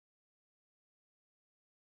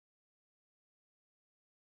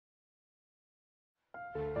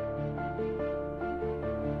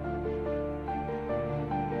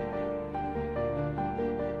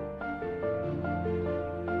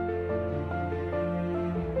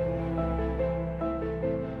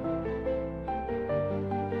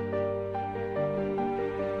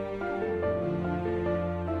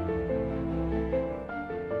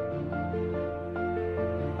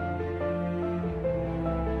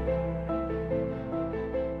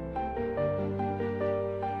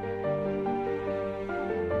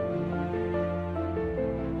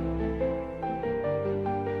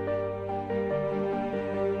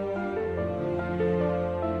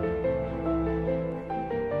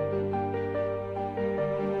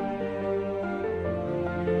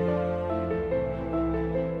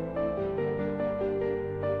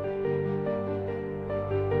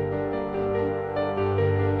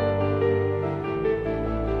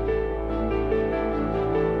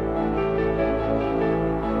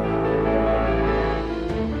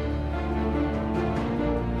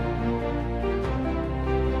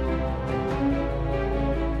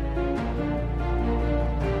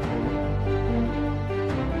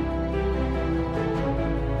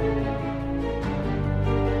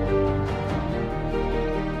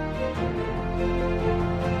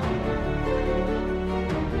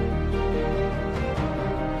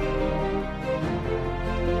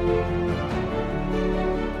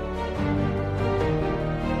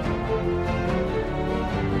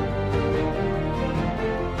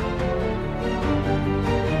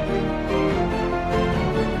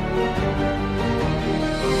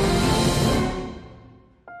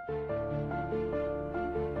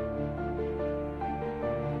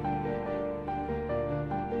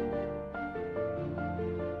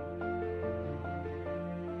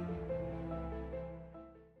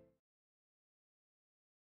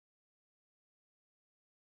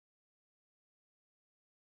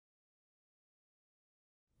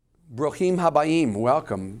Brochim Habayim,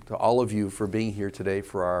 welcome to all of you for being here today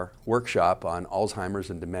for our workshop on Alzheimer's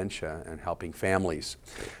and dementia and helping families.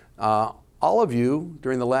 All of you,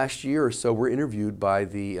 during the last year or so, were interviewed by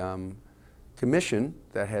the commission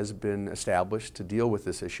that has been established to deal with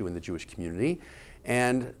this issue in the Jewish community.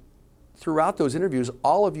 And throughout those interviews,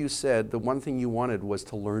 all of you said the one thing you wanted was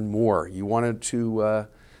to learn more. You wanted to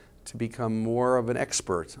become more of an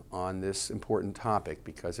expert on this important topic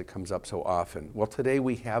because it comes up so often. Well, today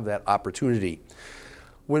we have that opportunity.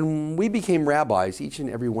 When we became rabbis, each and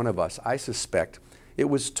every one of us, I suspect, it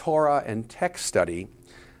was Torah and text study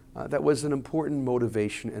that was an important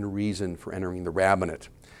motivation and reason for entering the rabbinate.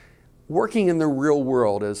 Working in the real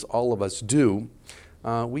world, as all of us do,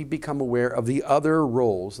 we become aware of the other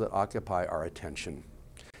roles that occupy our attention,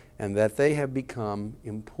 and that they have become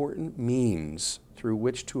important means through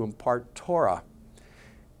which to impart Torah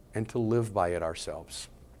and to live by it ourselves.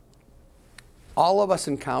 All of us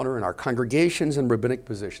encounter in our congregations and rabbinic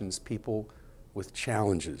positions people with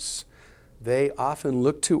challenges. They often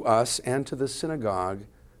look to us and to the synagogue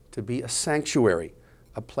to be a sanctuary,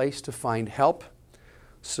 a place to find help,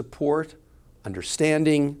 support,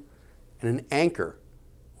 understanding, and an anchor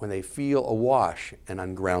when they feel awash and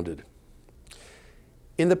ungrounded.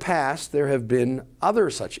 In the past, there have been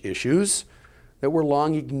other such issues that were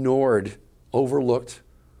long ignored, overlooked,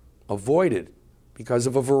 avoided because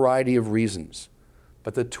of a variety of reasons.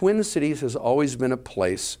 But the Twin Cities has always been a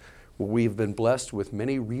place where we've been blessed with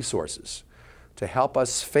many resources to help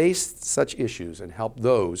us face such issues and help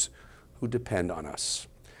those who depend on us.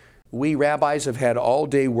 We rabbis have had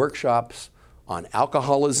all-day workshops on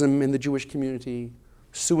alcoholism in the Jewish community,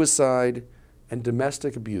 suicide, and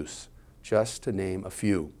domestic abuse, just to name a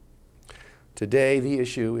few. Today, the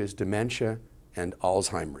issue is dementia and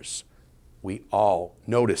Alzheimer's. We all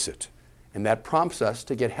notice it, and that prompts us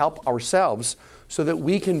to get help ourselves so that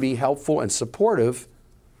we can be helpful and supportive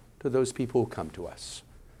to those people who come to us.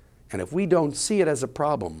 And if we don't see it as a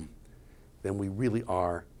problem, then we really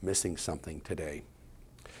are missing something today.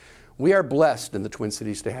 We are blessed in the Twin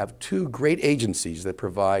Cities to have two great agencies that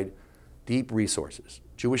provide deep resources: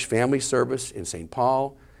 Jewish Family Service in St.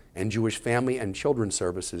 Paul and Jewish Family and Children's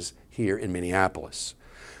Services here in Minneapolis.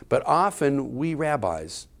 But often we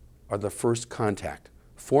rabbis are the first contact,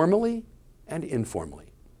 formally and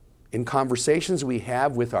informally. In conversations we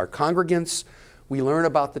have with our congregants, we learn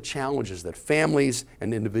about the challenges that families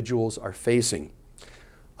and individuals are facing.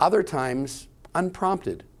 Other times,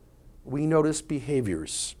 unprompted, we notice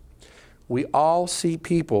behaviors. We all see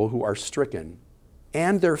people who are stricken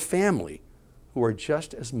and their family who are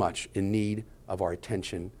just as much in need of our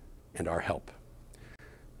attention and our help.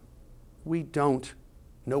 We don't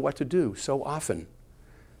know what to do so often,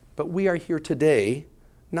 but we are here today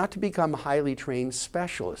not to become highly trained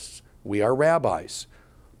specialists. We are rabbis,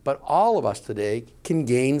 but all of us today can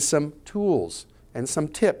gain some tools and some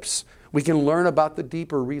tips. We can learn about the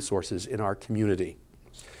deeper resources in our community.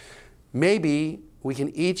 Maybe we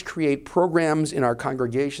can each create programs in our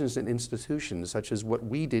congregations and institutions, such as what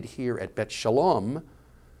we did here at Bet Shalom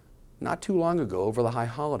not too long ago over the high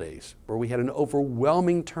holidays, where we had an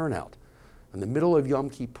overwhelming turnout in the middle of Yom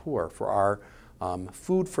Kippur for our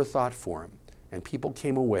Food for Thought Forum, and people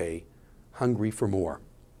came away hungry for more.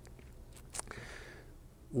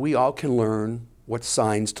 We all can learn what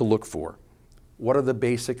signs to look for. What are the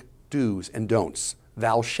basic do's and don'ts,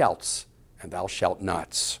 thou shalts and thou shalt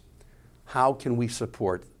nots? How can we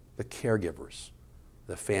support the caregivers,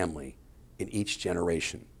 the family in each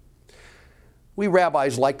generation? We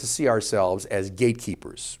rabbis like to see ourselves as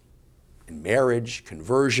gatekeepers in marriage,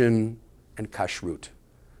 conversion, and kashrut.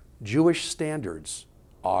 Jewish standards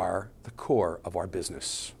are the core of our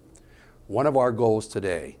business. One of our goals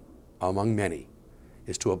today, among many,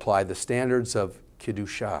 is to apply the standards of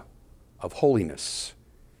Kedusha, of holiness,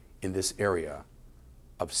 in this area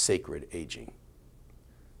of sacred aging.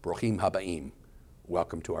 Brochim Habaim,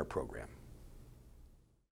 welcome to our program.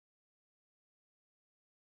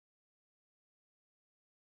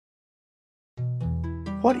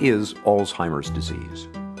 What is Alzheimer's disease?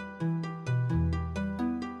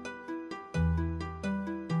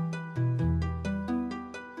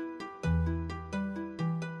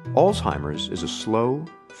 Alzheimer's is a slow,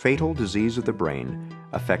 fatal disease of the brain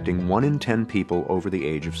affecting 1 in 10 people over the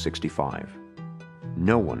age of 65.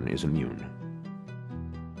 No one is immune.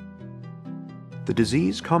 The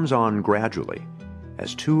disease comes on gradually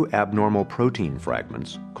as 2 abnormal protein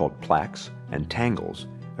fragments called plaques and tangles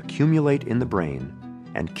accumulate in the brain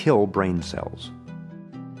and kill brain cells.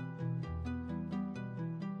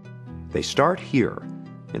 They start here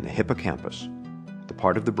in the hippocampus, the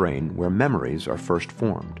part of the brain where memories are first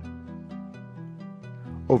formed.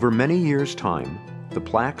 Over many years' time, the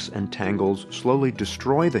plaques and tangles slowly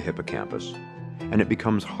destroy the hippocampus, and it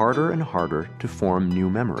becomes harder and harder to form new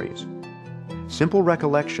memories. Simple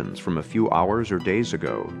recollections from a few hours or days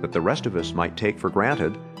ago that the rest of us might take for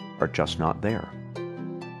granted are just not there.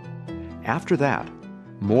 After that,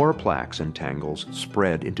 more plaques and tangles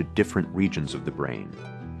spread into different regions of the brain,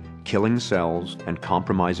 killing cells and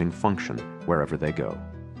compromising function wherever they go.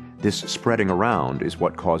 This spreading around is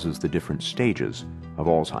what causes the different stages of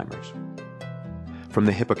Alzheimer's. From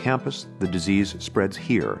the hippocampus, the disease spreads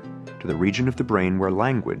here to the region of the brain where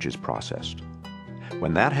language is processed.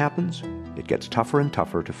 When that happens, it gets tougher and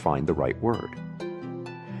tougher to find the right word.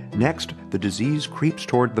 Next, the disease creeps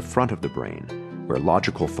toward the front of the brain, where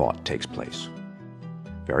logical thought takes place.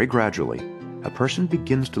 Very gradually, a person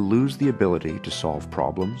begins to lose the ability to solve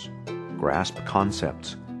problems, grasp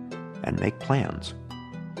concepts, and make plans.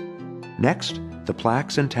 Next, the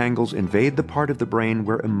plaques and tangles invade the part of the brain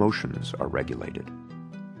where emotions are regulated.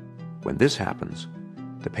 When this happens,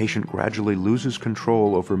 the patient gradually loses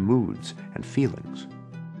control over moods and feelings.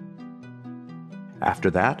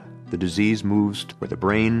 After that, the disease moves to where the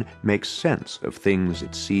brain makes sense of things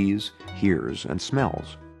it sees, hears, and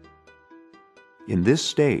smells. In this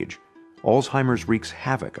stage, Alzheimer's wreaks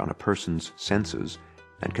havoc on a person's senses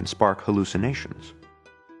and can spark hallucinations.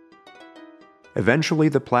 Eventually,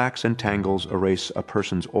 the plaques and tangles erase a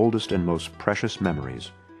person's oldest and most precious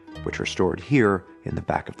memories, which are stored here in the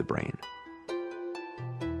back of the brain.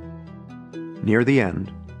 Near the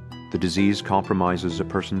end, the disease compromises a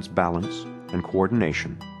person's balance and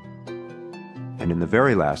coordination, and in the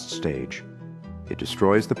very last stage, it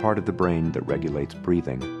destroys the part of the brain that regulates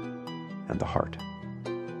breathing and the heart.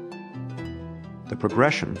 The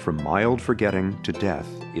progression from mild forgetting to death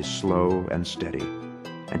is slow and steady,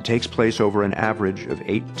 and takes place over an average of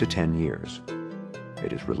 8 to 10 years.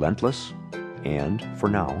 It is relentless and, for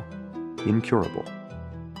now, incurable.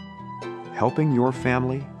 Helping your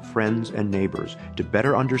family, friends, and neighbors to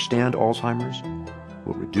better understand Alzheimer's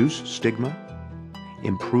will reduce stigma,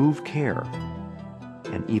 improve care,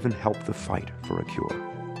 and even help the fight for a cure.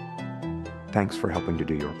 Thanks for helping to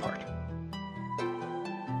do your part.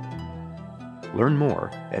 Learn more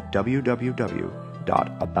at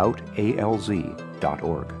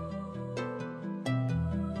www.aboutalz.org.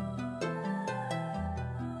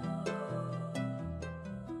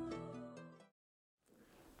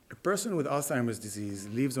 A person with Alzheimer's disease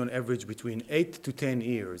lives on average between 8 to 10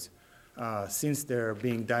 years since they're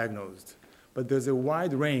being diagnosed. But there's a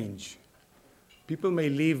wide range. People may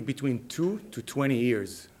live between 2 to 20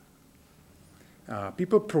 years.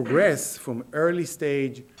 People progress from early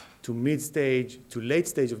stage to mid-stage to late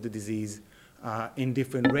stage of the disease in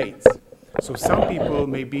different rates. So some people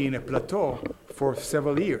may be in a plateau for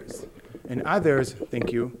several years, and others,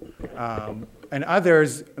 thank you, and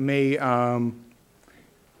others may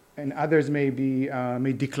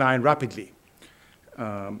decline rapidly.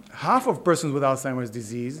 Half of persons with Alzheimer's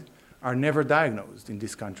disease are never diagnosed in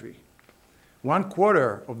this country.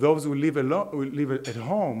 1/4 of those who live at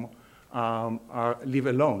home live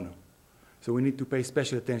alone. So we need to pay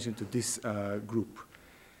special attention to this group.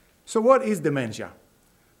 So what is dementia?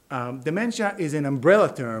 Dementia is an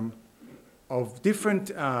umbrella term of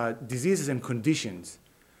different diseases and conditions.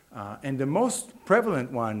 And the most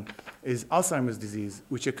prevalent one is Alzheimer's disease,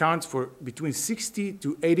 which accounts for between 60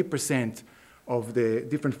 to 80% of the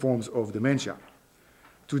different forms of dementia.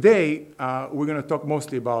 Today, we're going to talk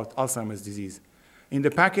mostly about Alzheimer's disease. In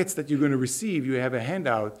the packets that you're going to receive, you have a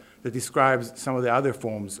handout that describes some of the other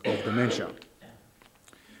forms of dementia.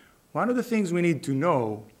 One of the things we need to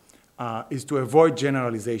know is to avoid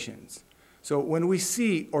generalizations. So when we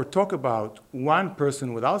see or talk about one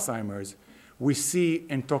person with Alzheimer's, we see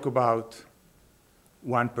and talk about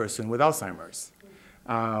one person with Alzheimer's.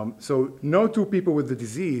 So no two people with the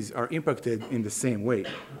disease are impacted in the same way.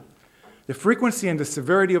 The frequency and the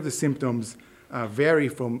severity of the symptoms vary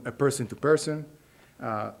from a person to person.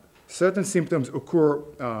 Certain symptoms occur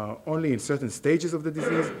only in certain stages of the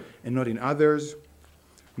disease and not in others.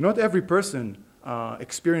 Not every person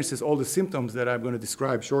experiences all the symptoms that I'm going to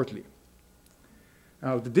describe shortly.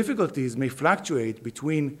 Now, the difficulties may fluctuate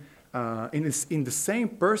between in the same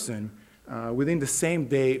person within the same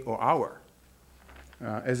day or hour.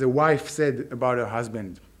 As a wife said about her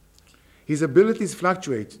husband, his abilities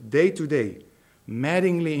fluctuate day to day,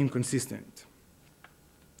 maddeningly inconsistent.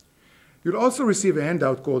 You'll also receive a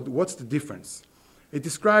handout called What's the Difference? It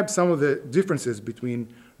describes some of the differences between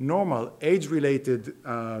normal age-related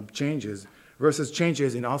changes versus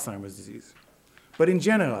changes in Alzheimer's disease. But in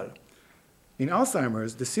general, in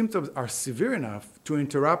Alzheimer's, the symptoms are severe enough to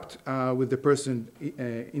interrupt with the person's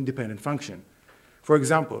independent function. For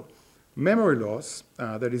example, memory loss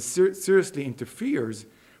that seriously interferes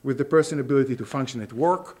with the person's ability to function at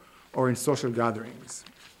work or in social gatherings.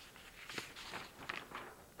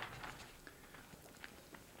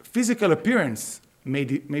 Physical appearance may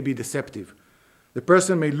be deceptive. The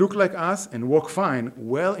person may look like us and walk fine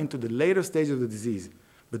well into the later stage of the disease,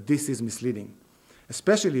 but this is misleading,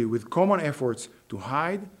 especially with common efforts to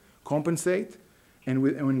hide, compensate, and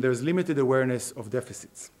when there's limited awareness of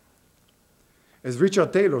deficits. As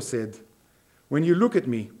Richard Taylor said, when you look at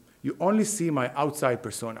me, you only see my outside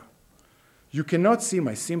persona. You cannot see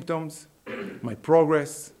my symptoms, my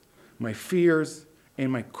progress, my fears,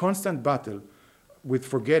 and my constant battle with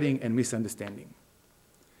forgetting and misunderstanding.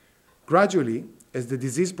 Gradually, as the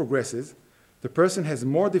disease progresses, the person has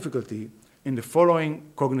more difficulty in the following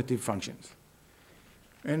cognitive functions.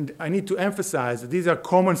 And I need to emphasize that these are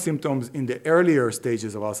common symptoms in the earlier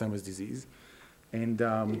stages of Alzheimer's disease. And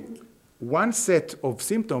one set of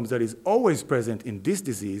symptoms that is always present in this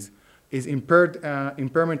disease is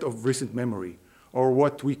impairment of recent memory, or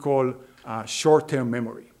what we call short-term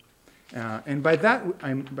memory. And by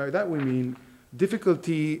that we mean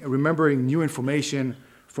difficulty remembering new information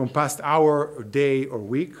from past hour, or day, or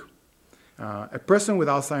week. A person with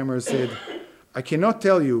Alzheimer's said, I cannot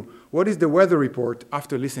tell you what is the weather report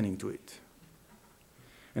after listening to it.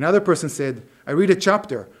 Another person said, I read a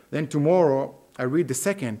chapter, then tomorrow I read the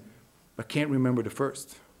second, but can't remember the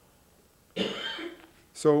first.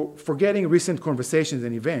 So forgetting recent conversations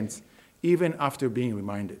and events, even after being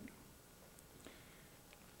reminded.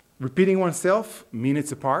 Repeating oneself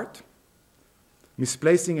minutes apart,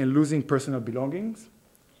 misplacing and losing personal belongings,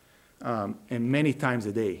 and many times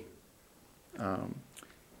a day.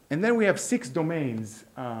 And then we have 6 domains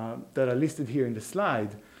that are listed here in the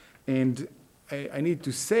slide. And I need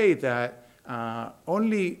to say that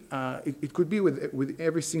it could be with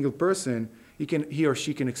every single person, he or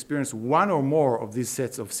she can experience one or more of these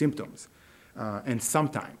sets of symptoms, and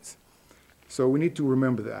sometimes. So we need to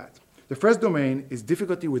remember that. The first domain is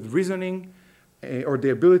difficulty with reasoning or the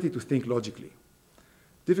ability to think logically.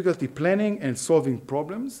 Difficulty planning and solving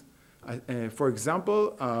problems. For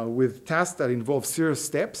example, with tasks that involve serious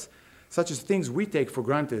steps, such as things we take for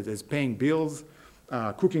granted as paying bills,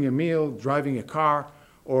 cooking a meal, driving a car,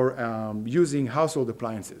 or using household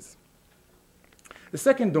appliances. The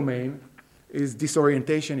second domain is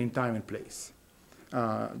disorientation in time and place.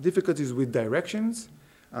 Difficulties with directions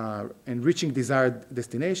and reaching desired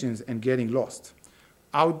destinations and getting lost,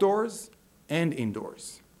 outdoors and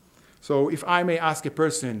indoors. So if I may ask a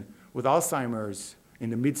person with Alzheimer's in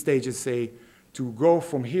the mid-stages, say, to go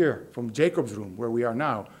from here, from Jacob's room, where we are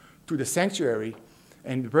now, to the sanctuary,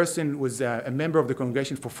 and the person was a member of the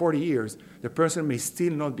congregation for 40 years, the person may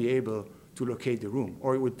still not be able to locate the room,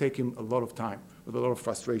 or it would take him a lot of time with a lot of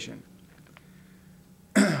frustration.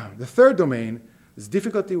 The third domain is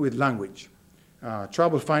difficulty with language,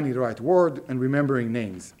 trouble finding the right word and remembering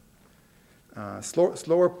names,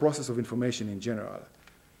 slower process of information in general,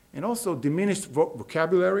 and also diminished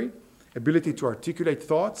vocabulary, ability to articulate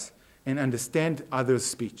thoughts, and understand others'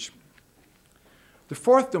 speech. The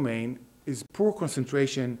fourth domain is poor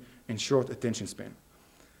concentration and short attention span.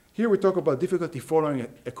 Here we talk about difficulty following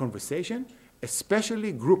a conversation,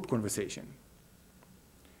 especially group conversation,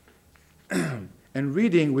 and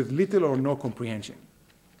reading with little or no comprehension.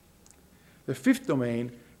 The fifth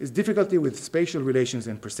domain is difficulty with spatial relations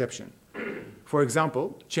and perception. For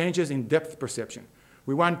example, changes in depth perception.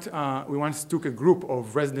 We once took a group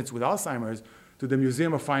of residents with Alzheimer's to the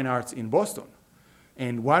Museum of Fine Arts in Boston.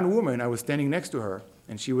 And one woman, I was standing next to her,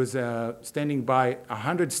 and she was standing by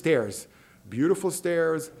 100 stairs, beautiful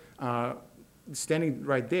stairs, standing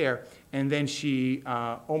right there. And then she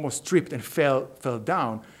almost tripped and fell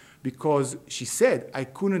down because she said, I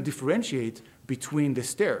couldn't differentiate between the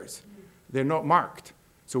stairs. They're not marked.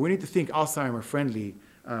 So we need to think Alzheimer friendly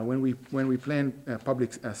when we plan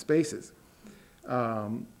public spaces.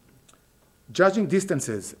 Judging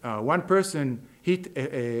distances. One person hit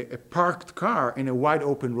a parked car in a wide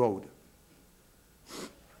open road.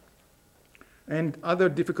 And other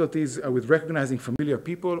difficulties with recognizing familiar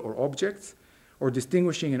people or objects, or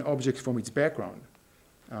distinguishing an object from its background.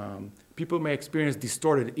 People may experience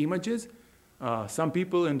distorted images. Some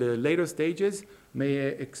people in the later stages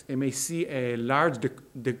may see a large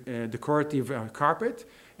decorative carpet,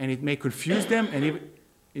 and it may confuse them, and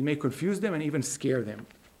even scare them.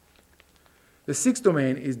 The sixth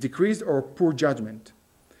domain is decreased or poor judgment.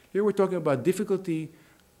 Here we're talking about difficulty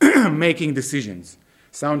making decisions,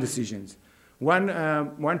 sound decisions.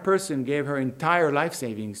 One person gave her entire life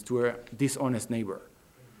savings to a dishonest neighbor.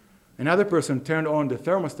 Another person turned on the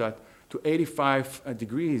thermostat to 85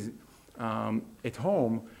 degrees at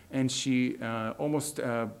home, and she almost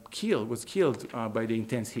was killed by the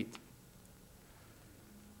intense heat.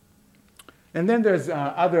 And then there's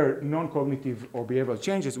other non-cognitive or behavioral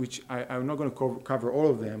changes, which I'm not going to cover all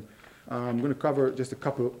of them. I'm going to cover just a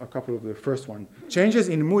couple of the first one. Changes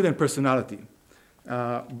in mood and personality.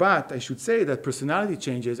 But I should say that personality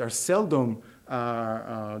changes are seldom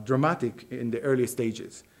dramatic in the early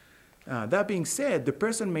stages. That being said, the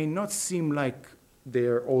person may not seem like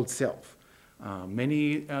their old self.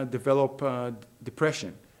 Many develop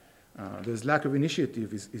depression. There's lack of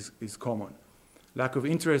initiative is common. Lack of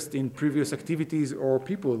interest in previous activities or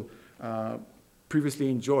people the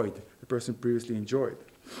person previously enjoyed.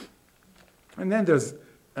 And then there's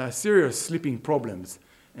serious sleeping problems.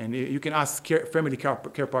 And you can ask family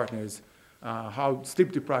care partners how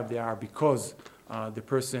sleep deprived they are because the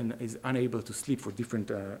person is unable to sleep for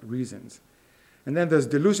different reasons. And then there's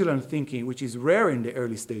delusional thinking, which is rare in the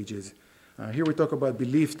early stages. Here we talk about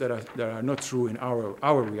beliefs that are not true in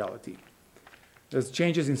our reality. There's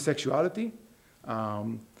changes in sexuality.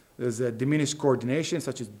 There's a diminished coordination,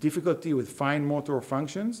 such as difficulty with fine motor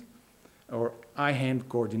functions or eye-hand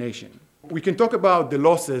coordination. We can talk about the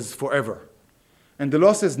losses forever, and the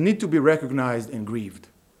losses need to be recognized and grieved.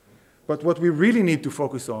 But what we really need to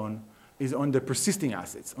focus on is on the persisting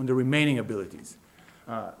assets, on the remaining abilities.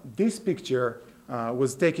 This picture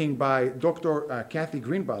was taken by Dr. Kathy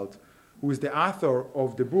Greenblatt, who is the author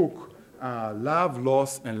of the book Love,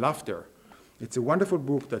 Loss, and Laughter. It's a wonderful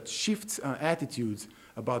book that shifts attitudes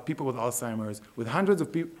about people with Alzheimer's with hundreds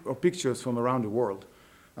of pictures from around the world,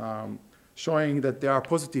 showing that there are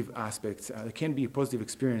positive aspects, there can be positive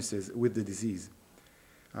experiences with the disease.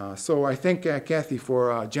 So I thank Kathy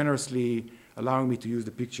for generously allowing me to use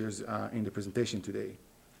the pictures in the presentation today.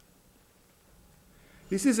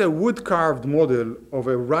 This is a wood-carved model of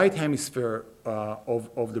a right hemisphere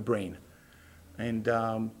of the brain. And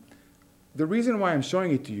the reason why I'm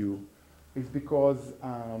showing it to you is because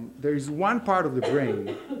there is one part of the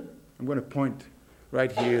brain, I'm going to point right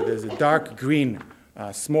here, there's a dark green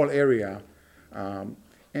small area.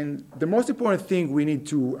 And the most important thing we need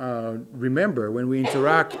to remember when we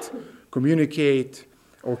interact, communicate,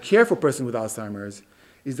 or care for a person with Alzheimer's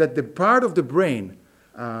is that the part of the brain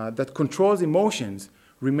that controls emotions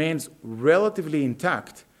remains relatively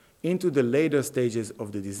intact into the later stages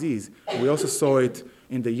of the disease. We also saw it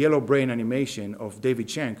in the yellow brain animation of David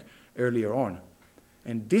Shenk earlier on.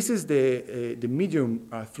 And this is the medium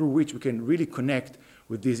through which we can really connect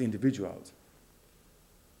with these individuals.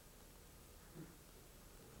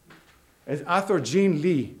 As author Jean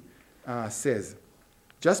Lee says,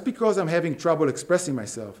 just because I'm having trouble expressing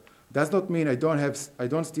myself does not mean I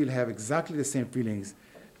don't still have exactly the same feelings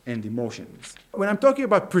and emotions. When I'm talking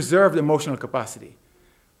about preserved emotional capacity,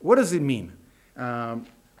 what does it mean?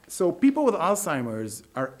 So people with Alzheimer's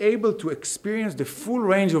are able to experience the full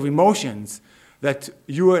range of emotions that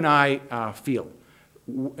you and I feel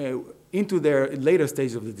into their later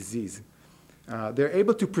stage of the disease. They're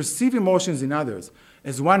able to perceive emotions in others.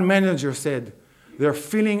 As one manager said, they're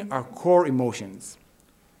feeling our core emotions.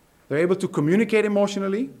 They're able to communicate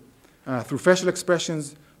emotionally through facial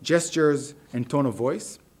expressions, gestures, and tone of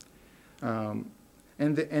voice.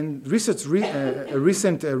 And recent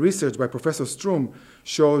research by Professor Strum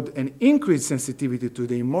showed an increased sensitivity to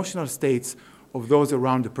the emotional states of those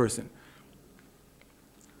around the person.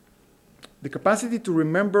 The capacity to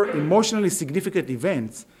remember emotionally significant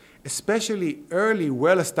events, especially early,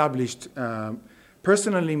 well-established,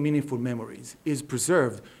 personally meaningful memories, is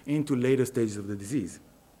preserved into later stages of the disease.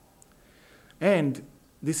 And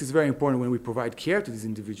this is very important when we provide care to these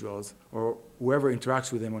individuals or whoever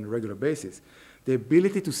interacts with them on a regular basis. The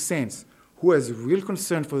ability to sense who has real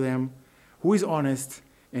concern for them, who is honest,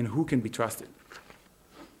 and who can be trusted.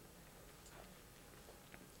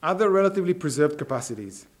 Other relatively preserved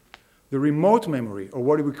capacities. The remote memory, or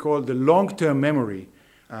what we call the long-term memory,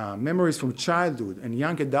 memories from childhood and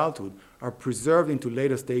young adulthood, are preserved into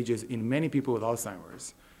later stages in many people with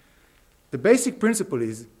Alzheimer's. The basic principle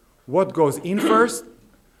is what goes in first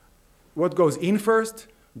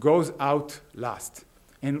goes out last.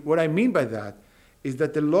 And what I mean by that is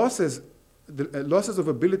that the losses of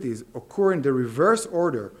abilities occur in the reverse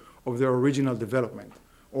order of their original development,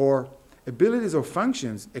 or abilities or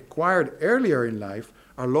functions acquired earlier in life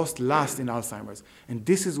are lost last in Alzheimer's. And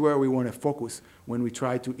this is where we want to focus when we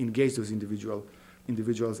try to engage those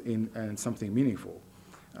individuals in something meaningful.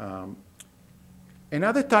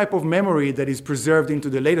 Another type of memory that is preserved into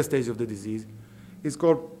the later stage of the disease is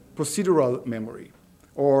called procedural memory,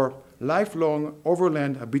 or lifelong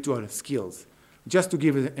overland habitual skills. Just to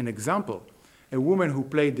give an example, a woman who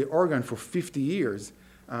played the organ for 50 years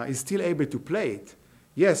is still able to play it,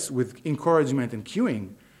 yes, with encouragement and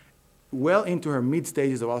cueing, well into her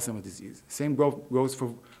mid-stages of Alzheimer's disease. Same goes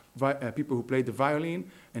for people who play the violin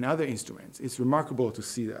and other instruments. It's remarkable to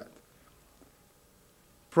see that.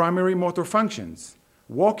 Primary motor functions,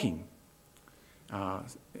 walking,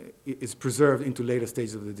 is preserved into later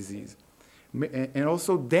stages of the disease. And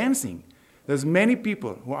also dancing. There's many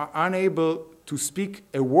people who are unable to speak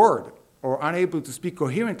a word or unable to speak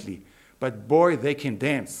coherently, but boy, they can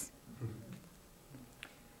dance.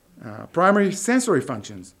 Primary sensory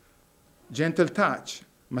functions, gentle touch,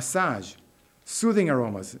 massage, soothing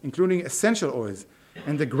aromas, including essential oils,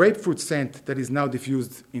 and the grapefruit scent that is now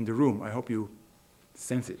diffused in the room. I hope you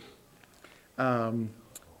sense it. The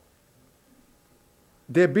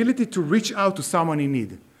ability to reach out to someone in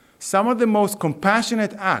need. Some of the most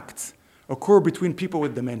compassionate acts occur between people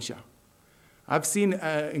with dementia. I've seen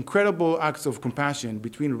incredible acts of compassion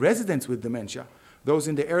between residents with dementia, those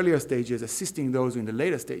in the earlier stages assisting those in the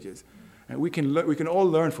later stages. And we can all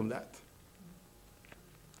learn from that.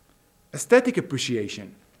 Aesthetic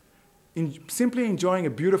appreciation, simply enjoying a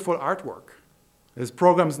beautiful artwork. There's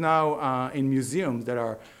programs now in museums that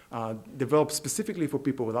are developed specifically for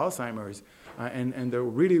people with Alzheimer's, and they're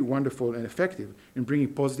really wonderful and effective in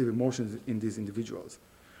bringing positive emotions in these individuals.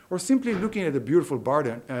 Or simply looking at a beautiful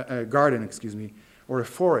garden, or a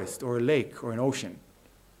forest, or a lake, or an ocean.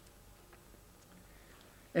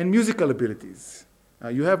 And musical abilities.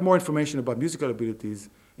 You have more information about musical abilities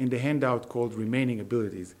in the handout called Remaining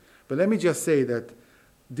Abilities. But let me just say that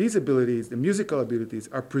these abilities, the musical abilities,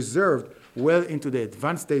 are preserved well into the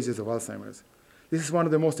advanced stages of Alzheimer's. This is one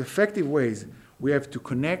of the most effective ways we have to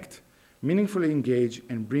connect, meaningfully engage,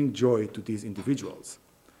 and bring joy to these individuals.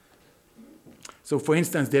 So for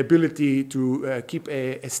instance, the ability to keep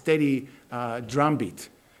a steady drum beat,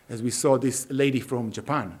 as we saw this lady from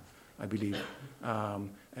Japan, I believe,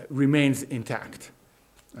 remains intact.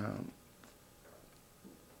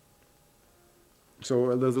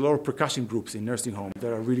 So there's a lot of percussion groups in nursing homes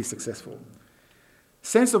that are really successful.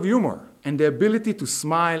 Sense of humor and the ability to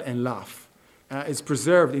smile and laugh is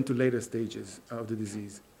preserved into later stages of the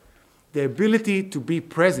disease. The ability to be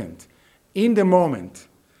present in the moment,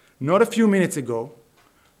 not a few minutes ago,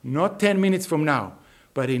 not 10 minutes from now,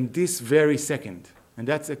 but in this very second. And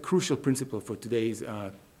that's a crucial principle for today's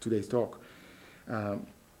talk. And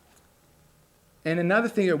another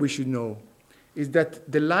thing that we should know is that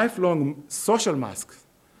the lifelong social masks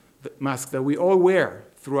that we all wear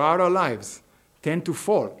throughout our lives tend to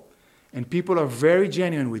fall. And people are very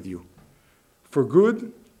genuine with you, for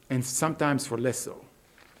good and sometimes for less so.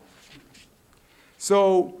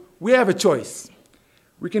 So we have a choice.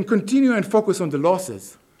 We can continue and focus on the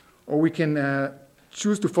losses, or we can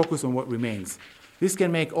choose to focus on what remains. This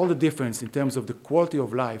can make all the difference in terms of the quality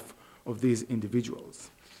of life of these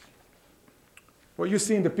individuals. What you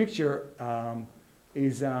see in the picture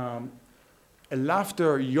is a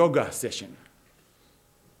laughter yoga session.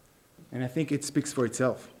 And I think it speaks for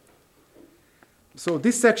itself. So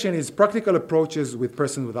this section is practical approaches with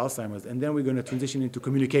persons with Alzheimer's, and then we're going to transition into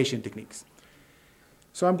communication techniques.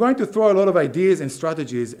 So I'm going to throw a lot of ideas and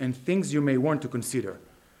strategies and things you may want to consider.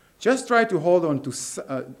 Just try to hold on to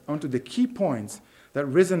onto the key points that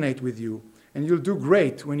resonate with you, and you'll do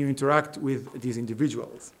great when you interact with these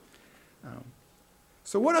individuals.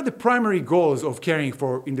 So what are the primary goals of caring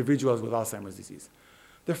for individuals with Alzheimer's disease?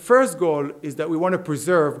 The first goal is that we want to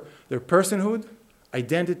preserve their personhood,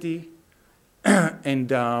 identity, and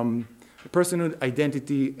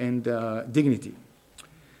dignity.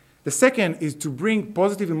 The second is to bring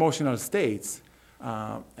positive emotional states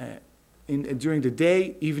during the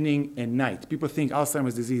day, evening, and night. People think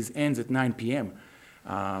Alzheimer's disease ends at 9 p.m.,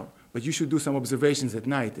 but you should do some observations at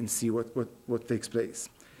night and see what takes place.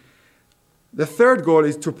 The third goal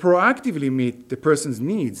is to proactively meet the person's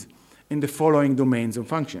needs in the following domains of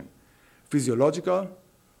function: physiological,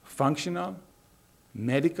 functional,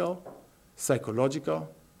 medical,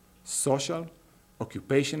 psychological, social,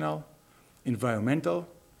 occupational, environmental,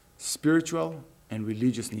 spiritual, and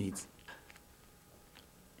religious needs.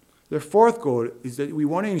 The fourth goal is that we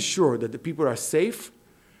want to ensure that the people are safe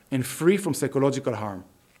and free from psychological harm.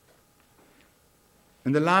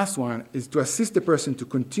 And the last one is to assist the person to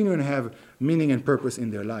continue and have meaning and purpose in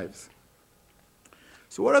their lives.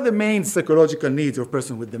 So what are the main psychological needs of a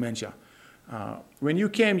person with dementia? When you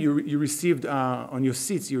came, you received, on your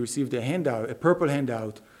seats, you received a handout, a purple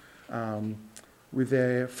handout with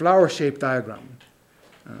a flower-shaped diagram.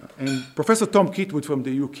 And Professor Tom Kitwood from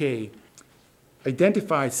the UK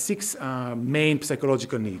identified 6 main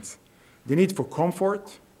psychological needs: the need for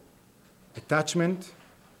comfort, attachment,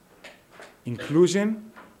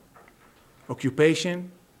 inclusion,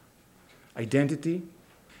 occupation, identity,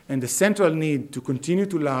 and the central need to continue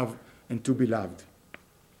to love and to be loved.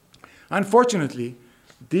 Unfortunately,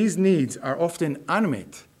 these needs are often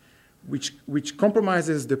unmet, which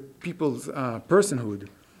compromises the people's personhood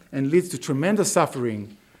and leads to tremendous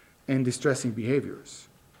suffering and distressing behaviors.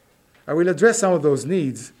 I will address some of those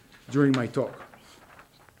needs during my talk.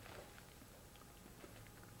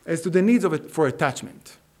 As to the needs for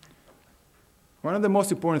attachment, one of the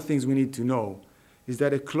most important things we need to know is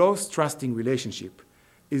that a close, trusting relationship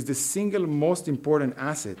is the single most important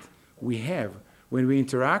asset we have when we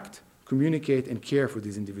interact, communicate, and care for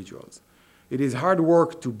these individuals. It is hard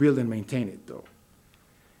work to build and maintain it, though.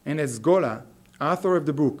 And as Gola, author of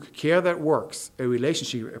the book, Care That Works, A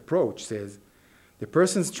Relationship Approach, says, the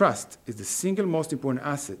person's trust is the single most important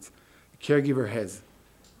asset a caregiver has.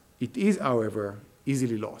 It is, however,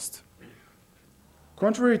 easily lost.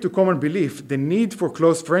 Contrary to common belief, the need for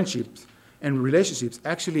close friendships and relationships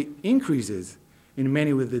actually increases in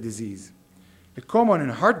many with the disease. A common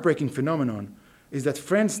and heartbreaking phenomenon is that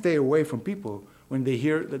friends stay away from people when they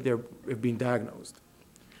hear that they have been diagnosed.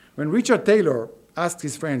 When Richard Taylor asked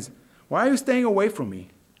his friends, "Why are you staying away from me?"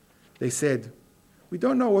 they said, "We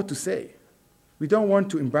don't know what to say. We don't want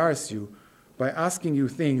to embarrass you by asking you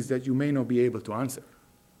things that you may not be able to answer."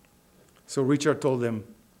 So Richard told them,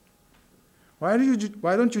 why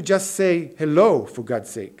don't you just say hello, for God's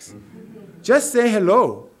sakes? Just say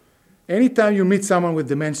hello. Anytime you meet someone with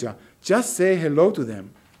dementia, just say hello to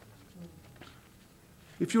them.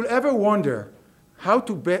 If you'll ever wonder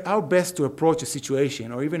how best to approach a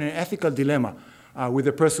situation or even an ethical dilemma with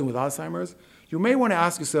a person with Alzheimer's, you may want to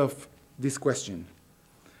ask yourself this question: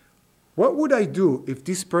 what would I do if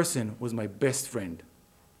this person was my best friend?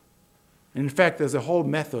 And in fact, there's a whole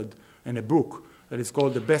method and a book that is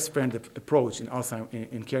called the Best Friend Approach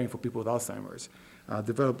in caring for people with Alzheimer's,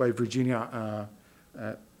 developed by Virginia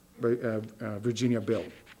Bell.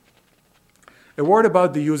 A word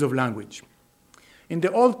about the use of language. In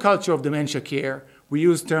the old culture of dementia care, we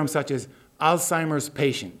use terms such as Alzheimer's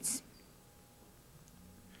patients.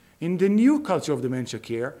 In the new culture of dementia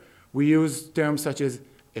care, we use terms such as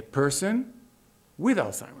a person with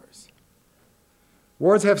Alzheimer's.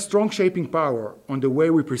 Words have strong shaping power on the way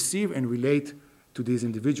we perceive and relate to these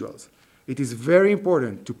individuals. It is very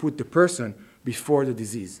important to put the person before the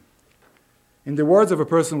disease. In the words of a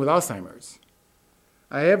person with Alzheimer's,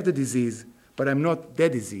 I have the disease, but I'm not the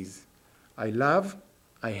disease. I love,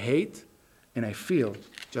 I hate, and I feel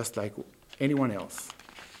just like anyone else.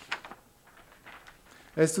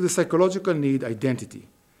 As to the psychological need, identity.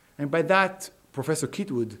 And by that, Professor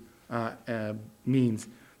Kitwood means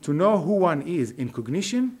to know who one is in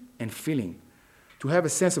cognition and feeling, to have a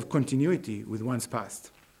sense of continuity with one's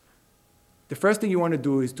past. The first thing you want to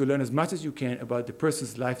do is to learn as much as you can about the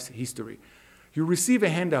person's life's history. you receive a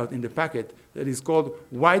handout in the packet that is called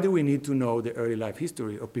Why Do We Need to Know the Early Life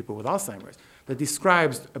History of People with Alzheimer's, that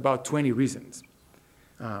describes about 20 reasons.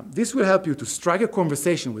 This will help you to strike a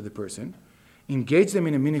conversation with the person, engage them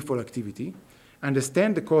in a meaningful activity,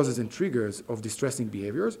 understand the causes and triggers of distressing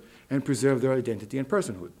behaviors, and preserve their identity and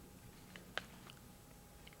personhood.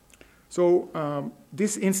 So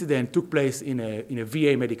this incident took place in a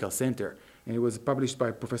VA medical center, and it was published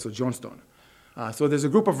by Professor Johnstone. So there's a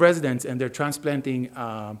group of residents, and they're transplanting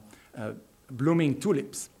blooming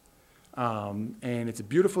tulips. And it's a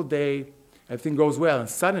beautiful day. Everything goes well, and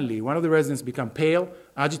suddenly one of the residents becomes pale,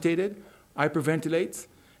 agitated, hyperventilates,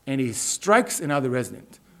 and he strikes another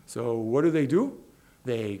resident. So what do?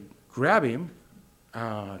 They grab him,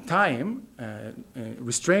 tie him,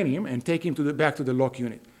 restrain him, and take him back to the lock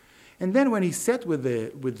unit. And then when he sat with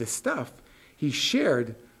the staff, he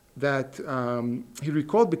shared that he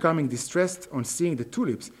recalled becoming distressed on seeing the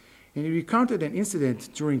tulips, and he recounted an incident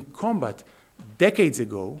during combat decades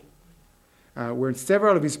ago where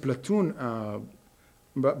several of his platoon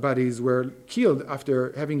buddies were killed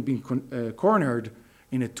after having been cornered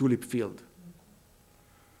in a tulip field.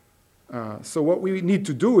 So what we need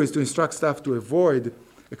to do is to instruct staff to avoid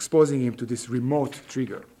exposing him to this remote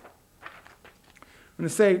trigger. I'm going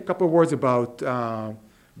to say a couple of words about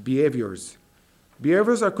behaviors.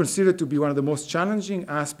 Behaviors are considered to be one of the most challenging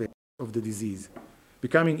aspects of the disease.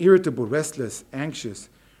 Becoming irritable, restless, anxious,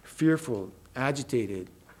 fearful, agitated,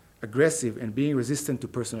 aggressive, and being resistant to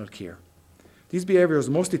personal care. These behaviors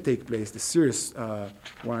mostly take place, the serious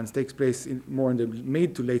ones, takes place more in the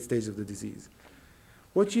mid to late stage of the disease.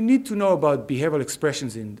 What you need to know about behavioral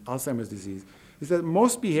expressions in Alzheimer's disease is that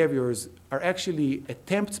most behaviors are actually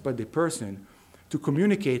attempts by the person to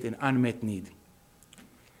communicate an unmet need.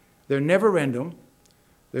 They're never random.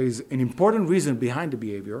 There is an important reason behind the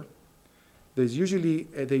behavior. They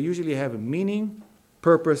usually have a meaning,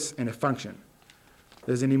 purpose, and a function.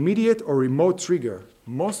 There's an immediate or remote trigger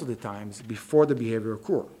most of the times before the behavior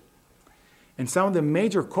occurs. And some of the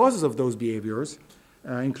major causes of those behaviors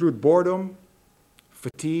include boredom,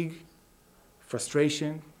 fatigue,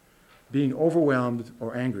 frustration, being overwhelmed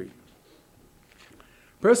or angry.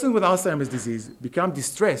 Persons with Alzheimer's disease become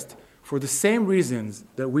distressed for the same reasons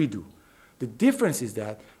that we do. The difference is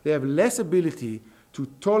that they have less ability to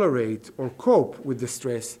tolerate or cope with the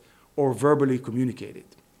stress or verbally communicate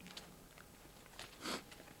it.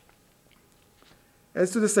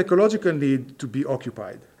 As to the psychological need to be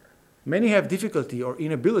occupied, many have difficulty or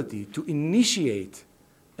inability to initiate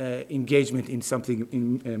engagement in something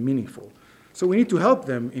meaningful. So we need to help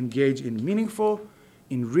them engage in meaningful,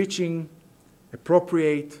 enriching,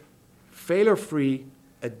 appropriate, failure-free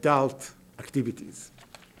adult activities.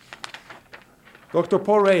 Dr.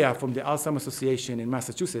 Paul Rea from the Alzheimer's Association in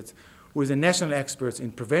Massachusetts, who is a national expert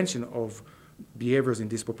in prevention of behaviors in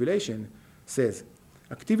this population, says,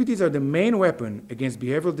 activities are the main weapon against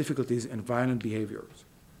behavioral difficulties and violent behaviors.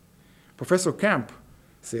 Professor Camp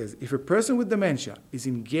says, if a person with dementia is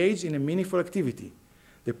engaged in a meaningful activity,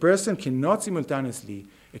 the person cannot simultaneously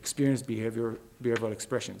experience behavioral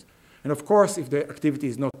expressions. And of course, if the activity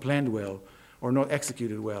is not planned well or not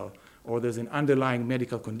executed well, or there's an underlying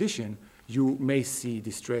medical condition, you may see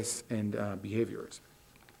distress and behaviors.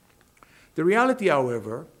 The reality,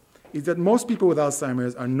 however, is that most people with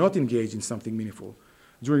Alzheimer's are not engaged in something meaningful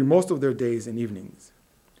during most of their days and evenings.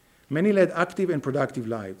 Many led active and productive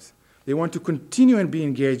lives. They want to continue and be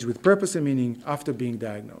engaged with purpose and meaning after being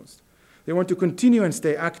diagnosed. They want to continue and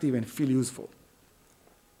stay active and feel useful.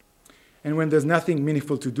 And when there's nothing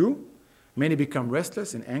meaningful to do, many become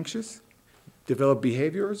restless and anxious, develop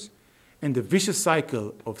behaviors, and the vicious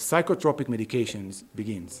cycle of psychotropic medications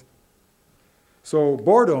begins. So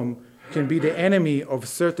boredom can be the enemy of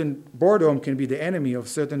certain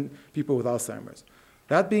people with Alzheimer's.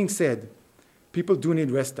 That being said, people do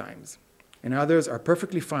need rest times, and others are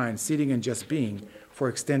perfectly fine sitting and just being for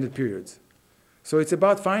extended periods. So it's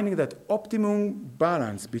about finding that optimum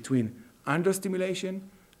balance between understimulation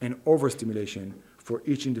and overstimulation for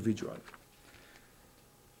each individual.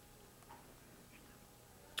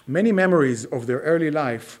 Many memories of their early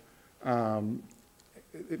life,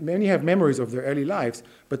 many have memories of their early lives,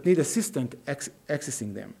 but need assistance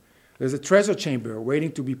accessing them. There's a treasure chamber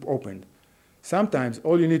waiting to be opened. Sometimes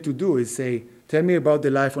all you need to do is say, tell me about the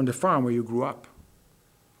life on the farm where you grew up.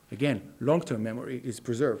 Again, long-term memory is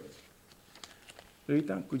preserved.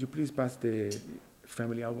 Rita, could you please pass the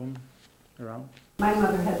family album around? My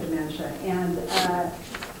mother had dementia, and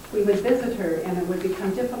we would visit her, and it would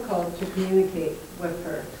become difficult to communicate with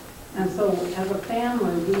her. And so, as a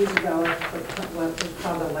family, we developed what was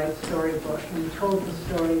called a life story book, and told the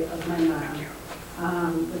story of my mom.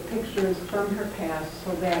 with pictures from her past,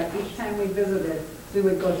 so that each time we visited, we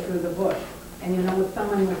would go through the book. And you know, with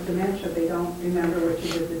someone with dementia, they don't remember what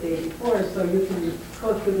you did the day before, so you can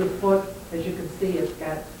go through this book. As you can see, it's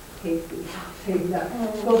got pages up.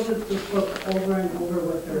 Go through this book over and over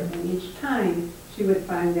with her, and each time she would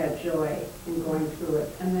find that joy in going through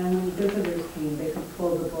it. And then when visitors came, they could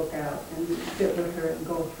pull the book out and sit with her and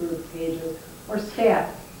go through the pages, or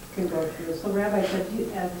staff can go through. So Rabbi said,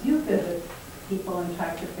 as you visit people and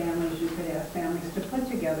talk to families, you could ask families to put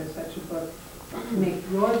together such a book to make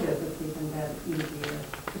your visits even that easier,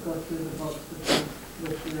 to go through the books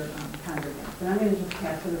with your congregants. And I'm going to just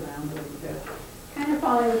pass it around a little bit. Kind of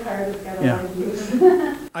falling apart, it's got a lot of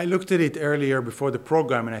use. I looked at it earlier before the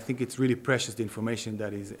program, and I think it's really precious, the information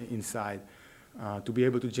that is inside, to be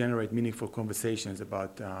able to generate meaningful conversations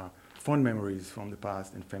about fond memories from the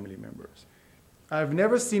past and family members. I've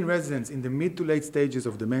never seen residents in the mid to late stages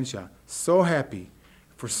of dementia so happy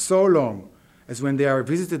for so long as when they are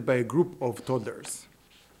visited by a group of toddlers.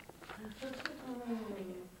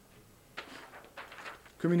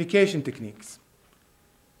 Communication techniques,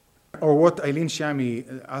 or what Eilon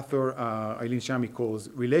Shami, author Eilon Shami calls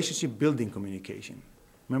relationship building communication.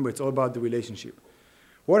 Remember, it's all about the relationship.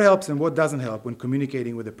 What helps and what doesn't help when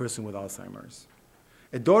communicating with a person with Alzheimer's?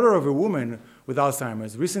 A daughter of a woman with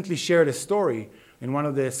Alzheimer's recently shared a story in one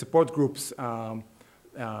of the support groups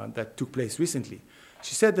that took place recently.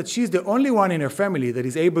 She said that she's the only one in her family that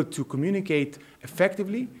is able to communicate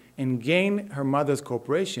effectively and gain her mother's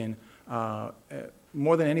cooperation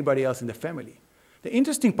more than anybody else in the family. The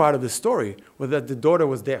interesting part of the story was that the daughter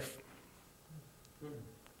was deaf.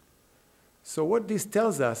 So what this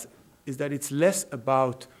tells us is that it's less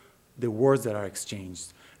about the words that are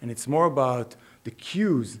exchanged, and it's more about the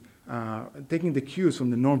cues, taking the cues from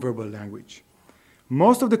the nonverbal language.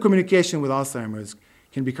 Most of the communication with Alzheimer's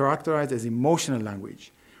can be characterized as emotional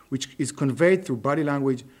language, which is conveyed through body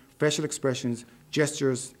language, facial expressions,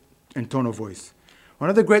 gestures, and tone of voice. One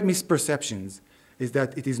of the great misperceptions is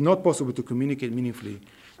that it is not possible to communicate meaningfully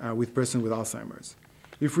with persons with Alzheimer's.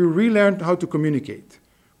 If we relearn how to communicate,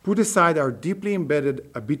 put aside our deeply embedded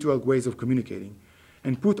habitual ways of communicating,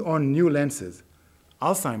 and put on new lenses,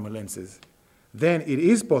 Alzheimer lenses, then it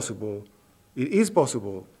is possible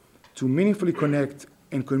to meaningfully connect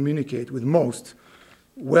and communicate with most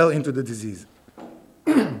well into the disease.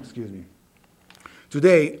 Excuse me.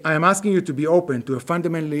 Today, I am asking you to be open to a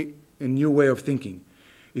fundamentally new way of thinking.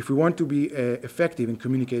 If we want to be effective in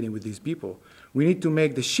communicating with these people, we need to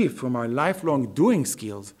make the shift from our lifelong doing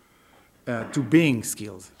skills to being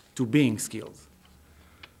skills.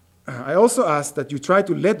 I also ask that you try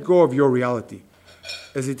to let go of your reality,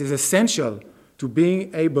 as it is essential to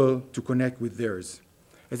being able to connect with theirs.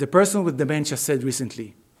 As a person with dementia said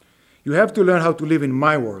recently, you have to learn how to live in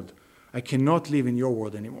my world. I cannot live in your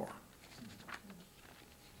world anymore.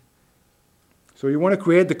 So you want to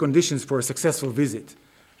create the conditions for a successful visit.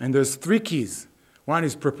 And there's 3 keys. One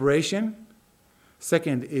is preparation.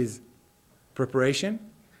 Second is preparation.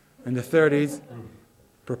 And the third is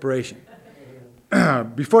preparation.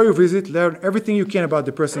 Before you visit, learn everything you can about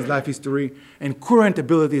the person's life history and current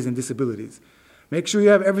abilities and disabilities. Make sure you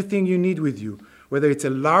have everything you need with you, whether it's a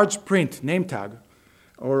large print name tag,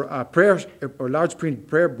 or a large print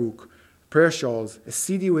prayer book, prayer shawls, a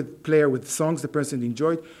CD player with songs the person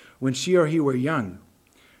enjoyed when she or he were young,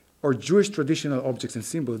 or Jewish traditional objects and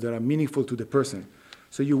symbols that are meaningful to the person,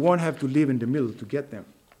 so you won't have to live in the middle to get them.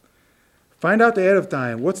 Find out ahead of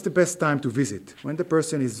time what's the best time to visit, when the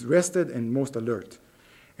person is rested and most alert,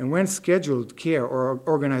 and when scheduled care or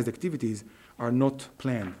organized activities are not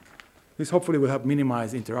planned. This hopefully will help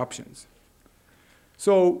minimize interruptions.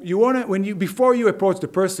 So you want to, before you approach the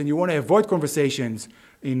person, you want to avoid conversations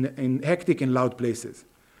in hectic and loud places.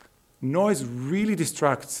 Noise really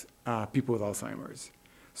distracts people with Alzheimer's.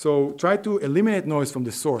 So try to eliminate noise from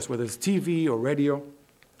the source, whether it's TV or radio.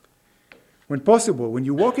 When possible, when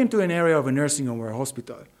you walk into an area of a nursing home or a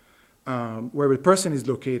hospital where a person is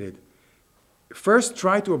located, first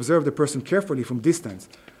try to observe the person carefully from distance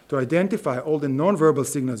to identify all the nonverbal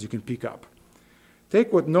signals you can pick up.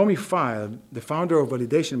 Take what Nomi Feil, the founder of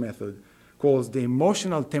validation method, calls the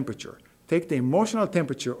emotional temperature. Take the emotional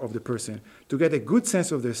temperature of the person to get a good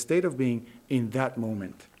sense of their state of being in that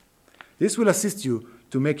moment. This will assist you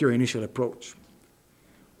to make your initial approach.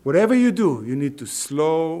 Whatever you do, you need to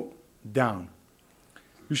slow down.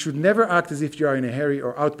 You should never act as if you are in a hurry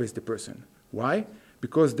or outpace the person. Why?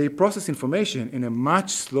 Because they process information in a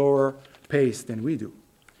much slower pace than we do.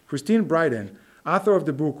 Christine Bryden, author of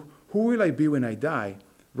the book, Who Will I Be When I Die,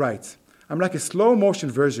 writes, I'm like a slow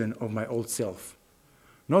motion version of my old self.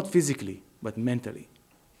 Not physically, but mentally.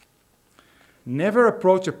 Never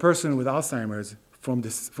approach a person with Alzheimer's from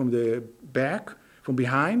the back, from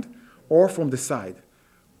behind, or from the side.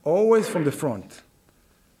 Always from the front.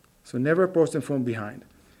 So never approach them from behind.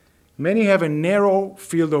 Many have a narrow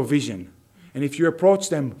field of vision, and if you approach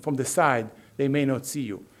them from the side, they may not see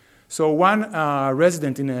you. So one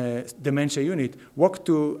resident in a dementia unit walked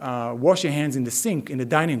to wash her hands in the sink in the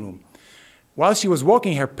dining room. While she was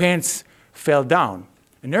walking, her pants fell down.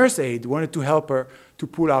 A nurse aide wanted to help her to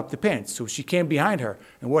pull up the pants, so she came behind her.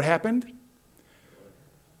 And what happened?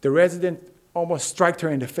 The resident almost struck her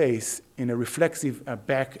in the face in a reflexive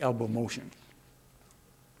back elbow motion.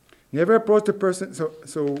 Never approach the person,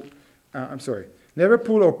 never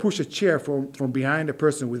pull or push a chair from behind a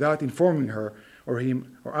person without informing her or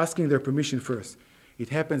him or asking their permission first. It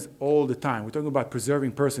happens all the time. We're talking about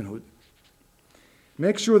preserving personhood.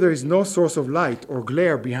 Make sure there is no source of light or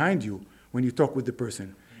glare behind you when you talk with the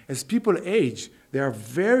person. As people age, they are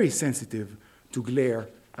very sensitive to glare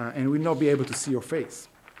and will not be able to see your face.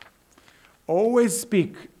 Always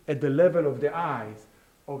speak at the level of the eyes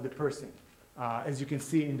of the person, as you can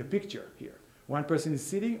see in the picture here. One person is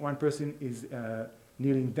sitting, one person is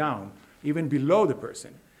kneeling down, even below the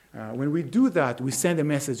person. When we do that, we send a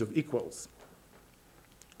message of equals.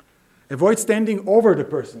 Avoid standing over the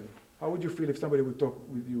person. How would you feel if somebody would talk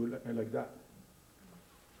with you like that?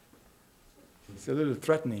 It's a little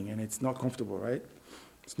threatening and it's not comfortable, right?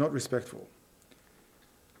 It's not respectful.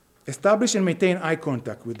 Establish and maintain eye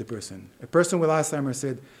contact with the person. A person with Alzheimer's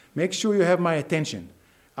said, make sure you have my attention.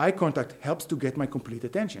 Eye contact helps to get my complete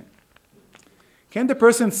attention. Can the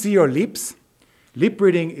person see your lips? Lip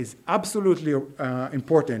reading is absolutely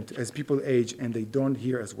important as people age and they don't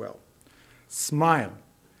hear as well. Smile.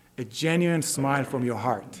 A genuine smile from your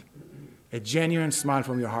heart. A genuine smile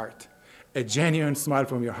from your heart. A genuine smile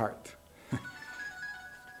from your heart.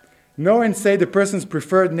 Know and say the person's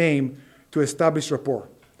preferred name to establish rapport.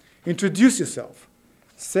 Introduce yourself.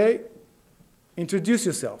 Introduce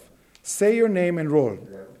yourself. Say your name and role.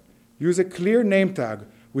 Use a clear name tag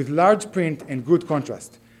with large print and good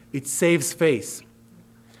contrast. It saves face.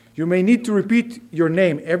 You may need to repeat your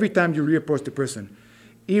name every time you reapproach the person,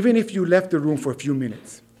 even if you left the room for a few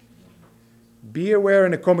minutes. Be aware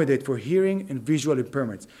and accommodate for hearing and visual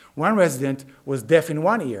impairments. One resident was deaf in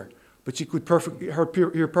one ear, but she could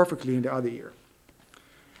hear perfectly in the other ear.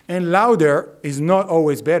 And louder is not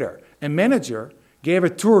always better. A manager gave a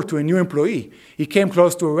tour to a new employee. He came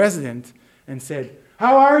close to a resident and said,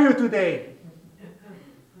 "How are you today?"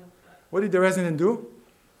 What did the resident do?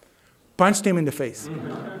 Punched him in the face.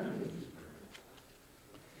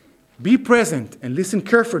 Be present and listen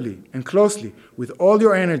carefully and closely with all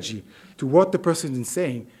your energy to what the person is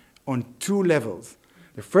saying on two levels.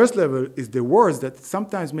 The first level is the words that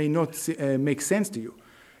sometimes may not make sense to you.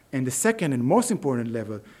 And the second and most important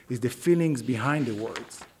level is the feelings behind the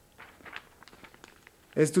words.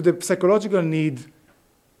 As to the psychological need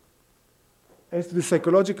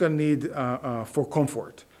for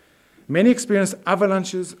comfort, many experience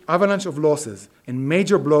avalanche of losses and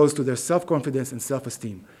major blows to their self-confidence and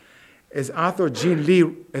self-esteem. As author Gene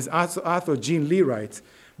Lee writes,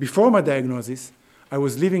 before my diagnosis, I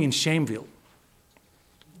was living in Shameville.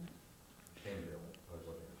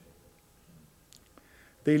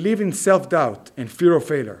 They live in self-doubt and fear of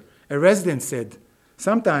failure. A resident said,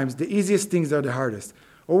 sometimes the easiest things are the hardest.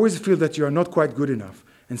 Always feel that you are not quite good enough,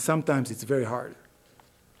 and sometimes it's very hard.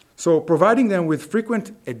 So providing them with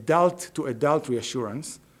frequent adult-to-adult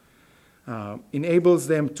reassurance enables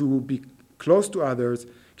them to be close to others,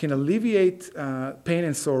 can alleviate pain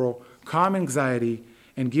and sorrow, calm anxiety,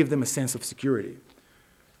 and give them a sense of security.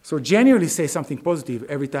 So genuinely say something positive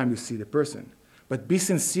every time you see the person, but be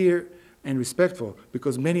sincere and respectful,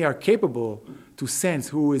 because many are capable to sense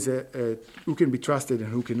who can be trusted and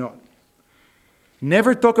who cannot.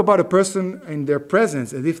 Never talk about a person in their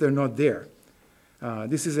presence as if they're not there.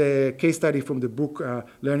 This is a case study from the book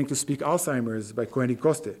Learning to Speak Alzheimer's by Cohen.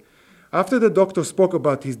 After the doctor spoke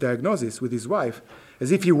about his diagnosis with his wife,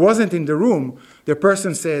 as if he wasn't in the room, the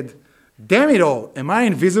person said, "Damn it all, am I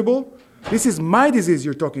invisible? This is my disease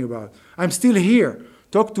you're talking about. I'm still here.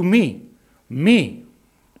 Talk to me. Me."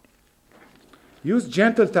 Use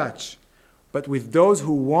gentle touch, but with those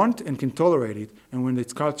who want and can tolerate it, and when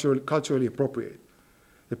it's culturally appropriate.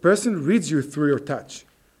 The person reads you through your touch.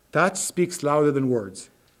 Touch speaks louder than words.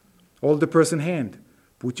 Hold the person's hand.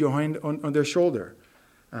 Put your hand on their shoulder.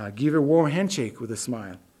 Give a warm handshake with a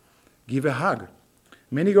smile. Give a hug.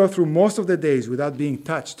 Many go through most of their days without being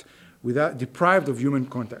touched, deprived of human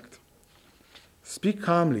contact. Speak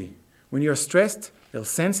calmly. When you're stressed, they'll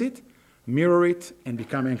sense it, mirror it, and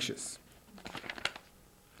become anxious.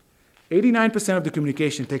 89% of the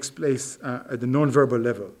communication takes place at the nonverbal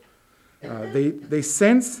level. They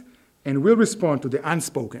sense and will respond to the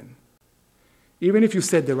unspoken, even if you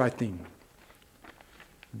said the right thing.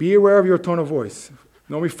 Be aware of your tone of voice.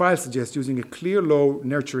 Naomi Feil suggests using a clear, low,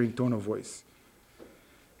 nurturing tone of voice.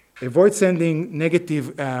 Avoid sending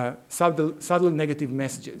negative, subtle negative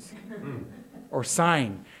messages or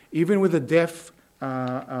sign, even with a deaf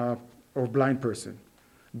or blind person.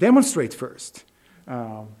 Demonstrate first.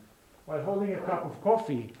 While holding a cup of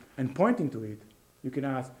coffee and pointing to it, you can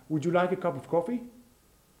ask, would you like a cup of coffee?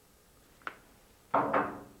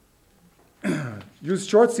 Use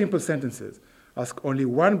short, simple sentences. Ask only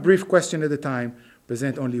one brief question at a time.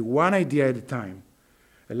 Present only one idea at a time.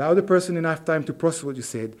 Allow the person enough time to process what you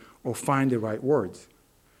said or find the right words.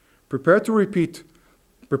 Prepare to repeat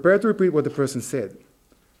what the person said.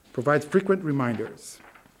 Provide frequent reminders.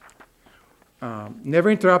 Never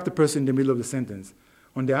interrupt the person in the middle of the sentence.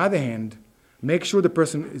 On the other hand, make sure the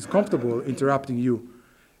person is comfortable interrupting you.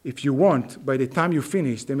 If you want, by the time you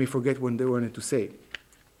finish, they may forget what they wanted to say.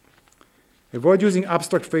 Avoid using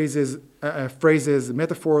abstract phrases,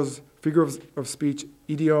 metaphors, figures of speech,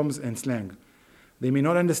 idioms, and slang. They may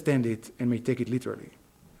not understand it and may take it literally.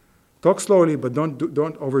 Talk slowly, but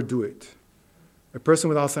don't overdo it. A person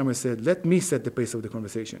with Alzheimer's said, "Let me set the pace of the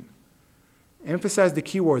conversation." Emphasize the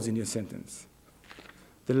key words in your sentence.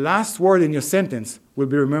 The last word in your sentence will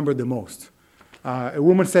be remembered the most. A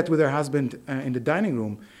woman sat with her husband in the dining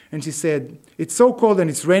room, and she said, "It's so cold and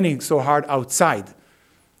it's raining so hard outside."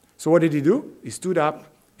 So what did he do? He stood up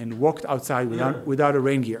and walked outside without a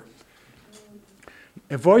rain gear.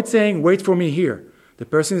 Avoid saying, "Wait for me here." The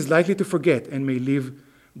person is likely to forget and may leave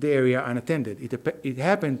the area unattended. It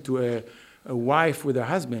happened to a wife with her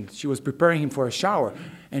husband. She was preparing him for a shower,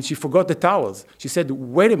 and she forgot the towels. She said,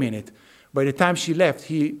 "Wait a minute." By the time she left,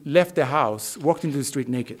 he left the house, walked into the street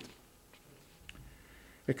naked.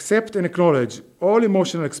 Accept and acknowledge all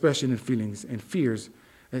emotional expression and feelings and fears,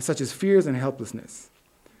 such as fears and helplessness.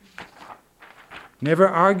 Never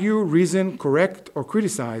argue, reason, correct, or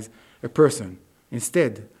criticize a person.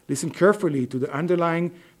 Instead, listen carefully to the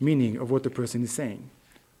underlying meaning of what the person is saying.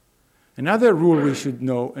 Another rule we should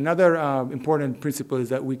know, another important principle is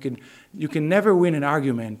that you can never win an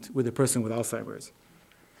argument with a person with Alzheimer's.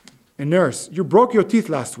 A nurse, "You broke your teeth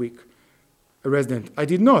last week." A resident, "I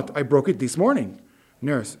did not. I broke it this morning."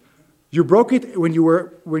 Nurse, "You broke it when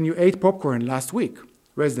you ate popcorn last week."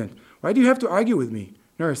 Resident, "Why do you have to argue with me?"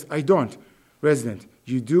 Nurse, "I don't." Resident,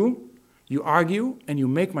 "You do, you argue, and you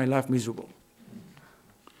make my life miserable."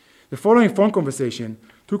 The following phone conversation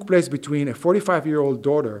took place between a 45-year-old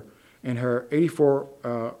daughter and her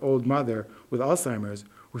 84-year-old mother with Alzheimer's,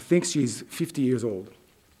 who thinks she's 50 years old.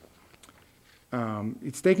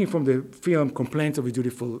 It's taken from the film Complaints of a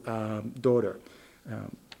Dutiful Daughter.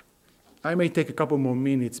 I may take a couple more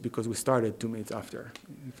minutes because we started 2 minutes after,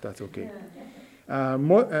 if that's okay.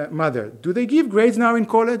 Mother, "Do they give grades now in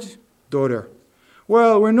college?" Daughter,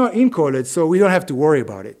 "Well, we're not in college, so we don't have to worry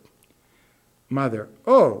about it." Mother,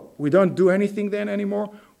 "Oh, we don't do anything then anymore?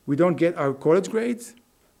 We don't get our college grades?"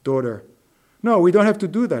 Daughter, "No, we don't have to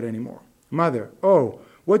do that anymore." Mother, "Oh,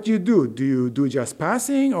 what do? Do you do just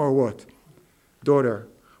passing or what?" Daughter,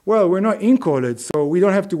 "Well, we're not in college, so we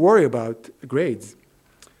don't have to worry about grades."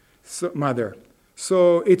 Mother,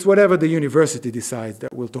 "So it's whatever the university decides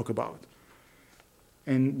that we'll talk about."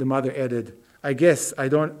 And the mother added, I guess I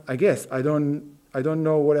don't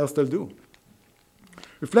know what else they'll do."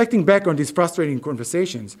 Reflecting back on these frustrating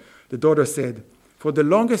conversations, the daughter said, "For the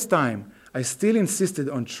longest time, I still insisted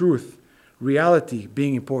on truth, reality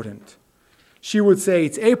being important. She would say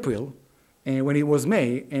it's April, and when it was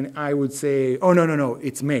May, and I would say, oh, no,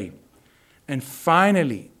 it's May. And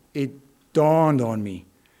finally, it dawned on me.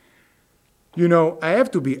 You know, I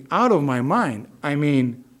have to be out of my mind. I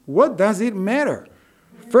mean, what does it matter?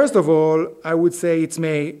 First of all, I would say it's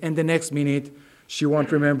May, and the next minute, she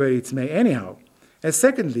won't remember it's May anyhow. And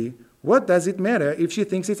secondly, what does it matter if she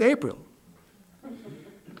thinks it's April?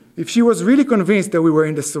 If she was really convinced that we were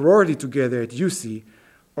in the sorority together at UC,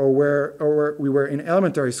 or we were in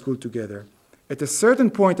elementary school together, at a certain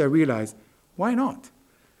point I realized, why not?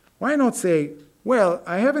 Why not say, well,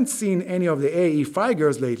 I haven't seen any of the AE Phi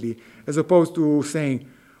girls lately, as opposed to saying,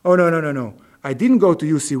 oh, no. I didn't go to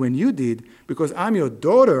UC when you did, because I'm your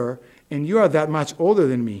daughter, and you are that much older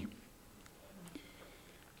than me.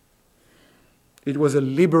 It was a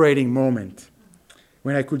liberating moment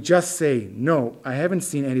when I could just say, no, I haven't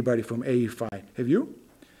seen anybody from AE Phi. Have you?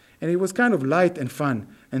 And it was kind of light and fun.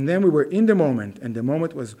 And then we were in the moment, and the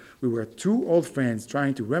moment was we were two old friends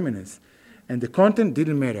trying to reminisce. And the content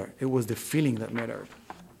didn't matter. It was the feeling that mattered.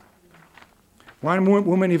 One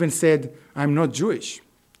woman even said, "I'm not Jewish."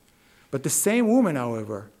 But the same woman,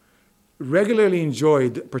 however, regularly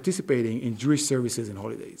enjoyed participating in Jewish services and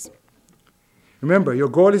holidays. Remember, your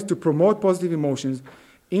goal is to promote positive emotions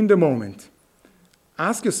in the moment.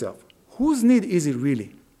 Ask yourself, whose need is it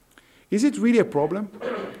really? Is it really a problem?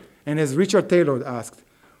 And as Richard Taylor asked,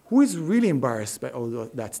 who is really embarrassed by all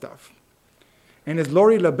that stuff? And as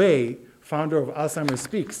Lori LaBey, founder of Alzheimer's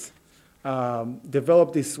Speaks,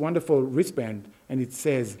 developed this wonderful wristband, and it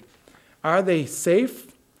says, are they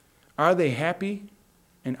safe? Are they happy?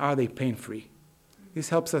 And are they pain-free? This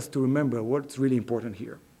helps us to remember what's really important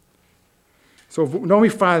here. So Naomi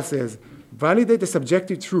Feil says, validate the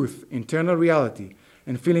subjective truth, internal reality,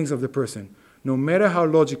 and feelings of the person, no matter how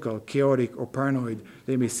logical, chaotic, or paranoid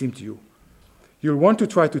they may seem to you. You'll want to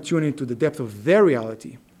try to tune into the depth of their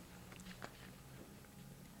reality.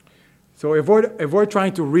 So avoid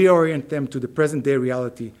trying to reorient them to the present-day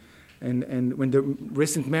reality and when the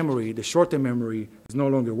recent memory, the short-term memory, is no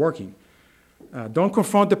longer working. Don't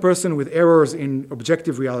confront the person with errors in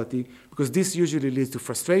objective reality, because this usually leads to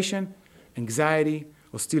frustration, anxiety,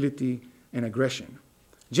 hostility, and aggression.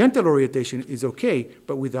 Gentle orientation is okay,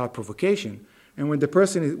 but without provocation, and when the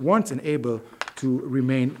person is once and able to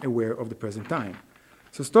remain aware of the present time.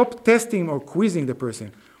 So stop testing or quizzing the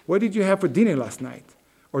person. What did you have for dinner last night?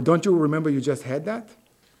 Or don't you remember you just had that?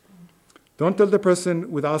 Don't tell the person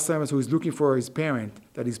with Alzheimer's who is looking for his parent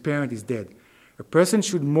that his parent is dead. A person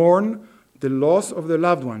should mourn the loss of their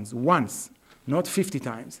loved ones once, not 50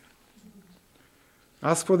 times.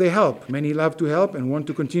 Ask for their help. Many love to help and want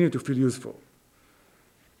to continue to feel useful.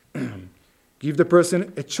 Give the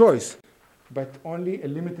person a choice, but only a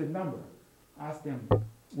limited number. Ask them,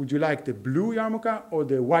 would you like the blue yarmulke or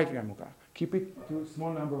the white yarmulke? Keep it to a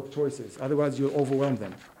small number of choices, otherwise you'll overwhelm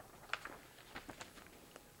them.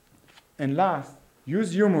 And last,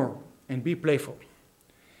 use humor and be playful.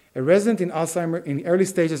 A resident in early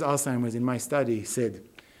stages Alzheimer's in my study said,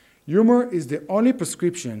 humor is the only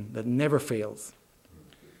prescription that never fails.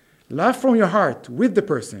 Laugh from your heart with the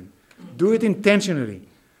person. Do it intentionally.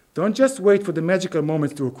 Don't just wait for the magical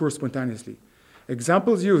moments to occur spontaneously.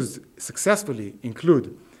 Examples used successfully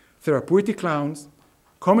include therapeutic clowns,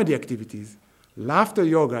 comedy activities, laughter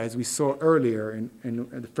yoga, as we saw earlier in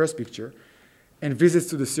the first picture, and visits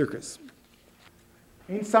to the circus.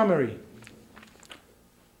 In summary,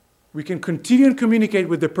 we can continue and communicate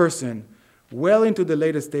with the person well into the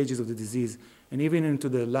later stages of the disease and even into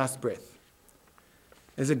the last breath.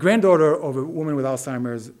 As a granddaughter of a woman with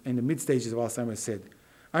Alzheimer's in the mid-stages of Alzheimer's said,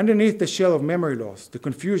 underneath the shell of memory loss, the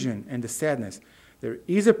confusion, and the sadness, there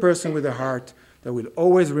is a person with a heart that will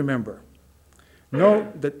always remember.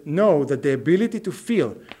 Know that the ability to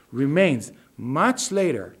feel remains much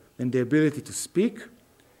later than the ability to speak,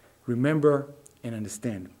 remember, and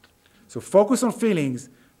understand. So focus on feelings,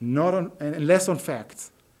 and less on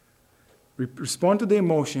facts. Respond to the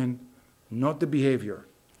emotion, not the behavior.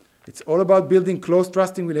 It's all about building close,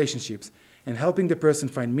 trusting relationships and helping the person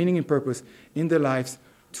find meaning and purpose in their lives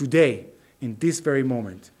today, in this very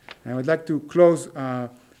moment. And I would like to close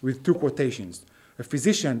with two quotations. A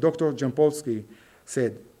physician, Dr. Jampolsky,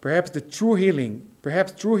 said, perhaps true healing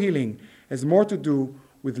has more to do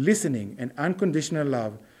with listening and unconditional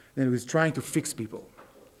love than with trying to fix people.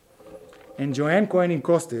 And Joanne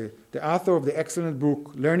Cohen-Incoste, the author of the excellent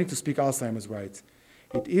book, Learning to Speak Alzheimer's, writes,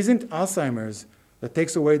 it isn't Alzheimer's that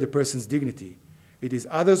takes away the person's dignity. It is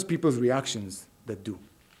other people's reactions that do.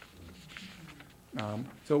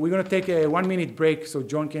 So we're going to take a 1-minute break so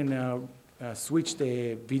John can switch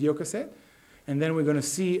the video cassette. And then we're going to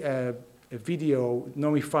see a video,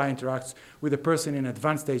 Naomi Feil interacts with a person in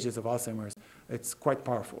advanced stages of Alzheimer's. It's quite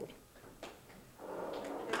powerful.